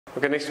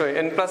Okay, next one.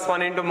 N plus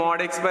 1 into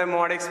mod x by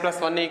mod x plus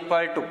 1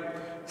 equal to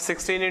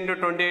 16 into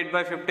 28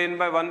 by 15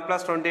 by 1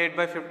 plus 28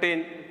 by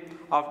 15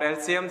 of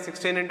LCM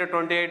 16 into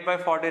 28 by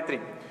 43.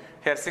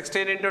 Here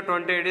 16 into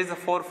 28 is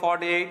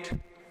 448.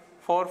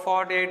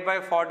 448 by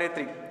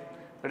 43.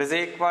 It is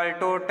equal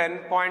to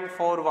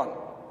 10.41.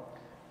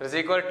 It is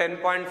equal to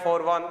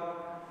 10.41.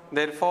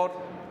 Therefore,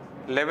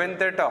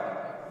 11th term.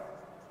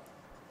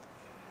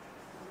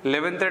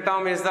 11th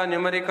term is the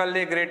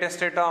numerically greatest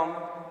term.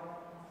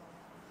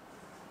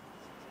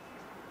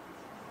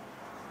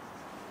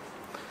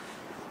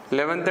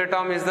 11th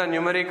term is the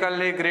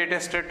numerically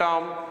greatest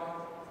term.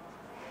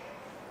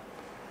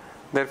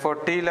 Therefore,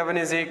 T11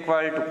 is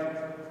equal to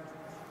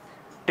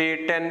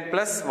T10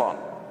 plus 1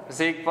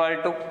 is equal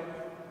to,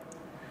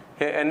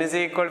 here n is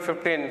equal to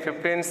 15,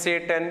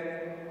 15C10,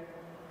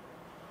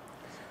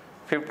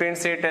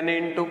 15C10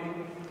 into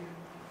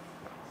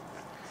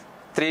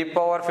 3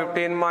 power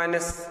 15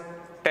 minus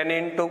 10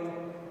 into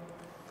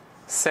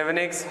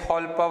 7x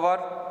whole power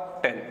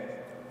 10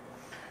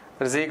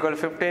 is equal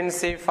to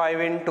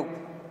 15C5 into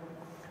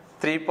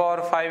 3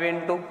 power 5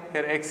 into,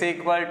 here x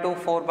equal to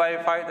 4 by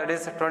 5, that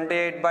is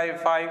 28 by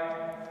 5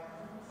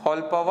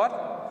 whole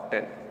power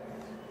 10.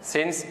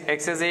 Since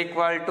x is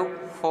equal to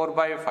 4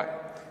 by 5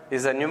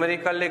 is the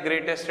numerically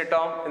greatest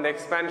term in the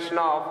expansion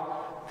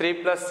of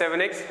 3 plus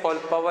 7x whole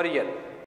power n.